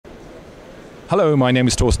Hello, my name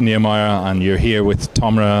is Thorsten Niermeyer and you're here with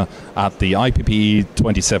Tomra at the IPPE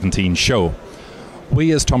 2017 show.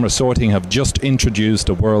 We as Tomra Sorting have just introduced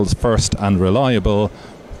the world's first and reliable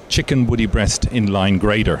chicken woody breast inline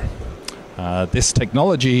grader. This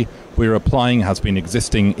technology we're applying has been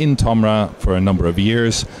existing in Tomra for a number of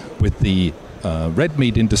years with the red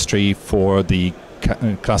meat industry for the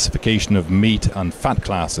classification of meat and fat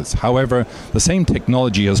classes. However, the same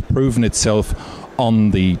technology has proven itself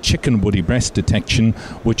on the chicken woody breast detection,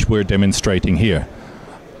 which we're demonstrating here.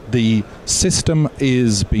 The system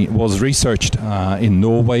was researched in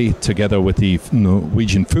Norway together with the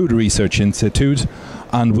Norwegian Food Research Institute,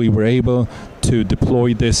 and we were able to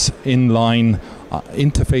deploy this inline,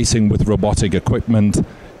 interfacing with robotic equipment,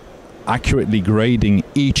 accurately grading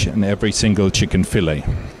each and every single chicken fillet.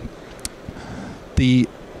 The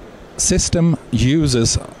system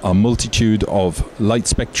uses a multitude of light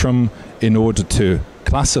spectrum in order to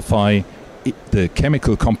classify the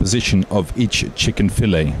chemical composition of each chicken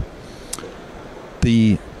fillet.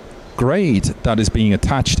 The grade that is being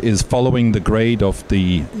attached is following the grade of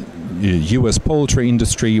the US poultry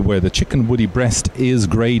industry, where the chicken woody breast is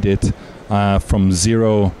graded from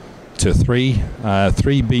 0 to 3,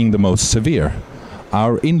 3 being the most severe.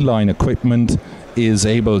 Our inline equipment is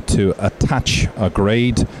able to attach a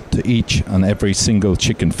grade to each and every single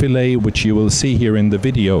chicken fillet, which you will see here in the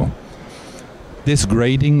video. This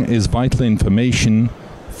grading is vital information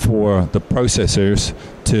for the processors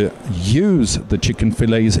to use the chicken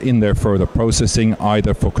fillets in their further processing,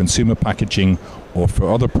 either for consumer packaging or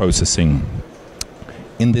for other processing.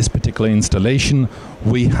 In this particular installation,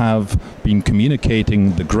 we have been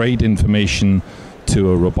communicating the grade information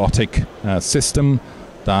to a robotic system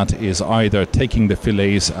that is either taking the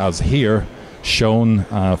fillets as here shown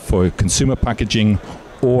for consumer packaging,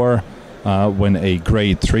 or when a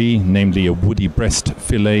grade 3, namely a woody breast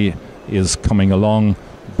fillet, is coming along,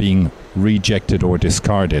 being rejected or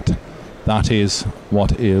discarded. That is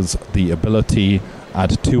what is the ability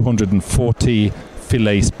at 240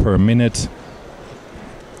 fillets per minute,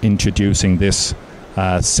 introducing this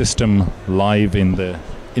system live in the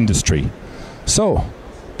industry. So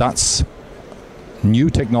that's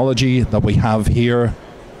new technology that we have here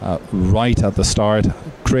right at the start,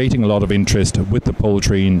 creating a lot of interest with the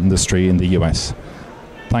poultry industry in the US.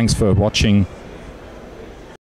 Thanks for watching.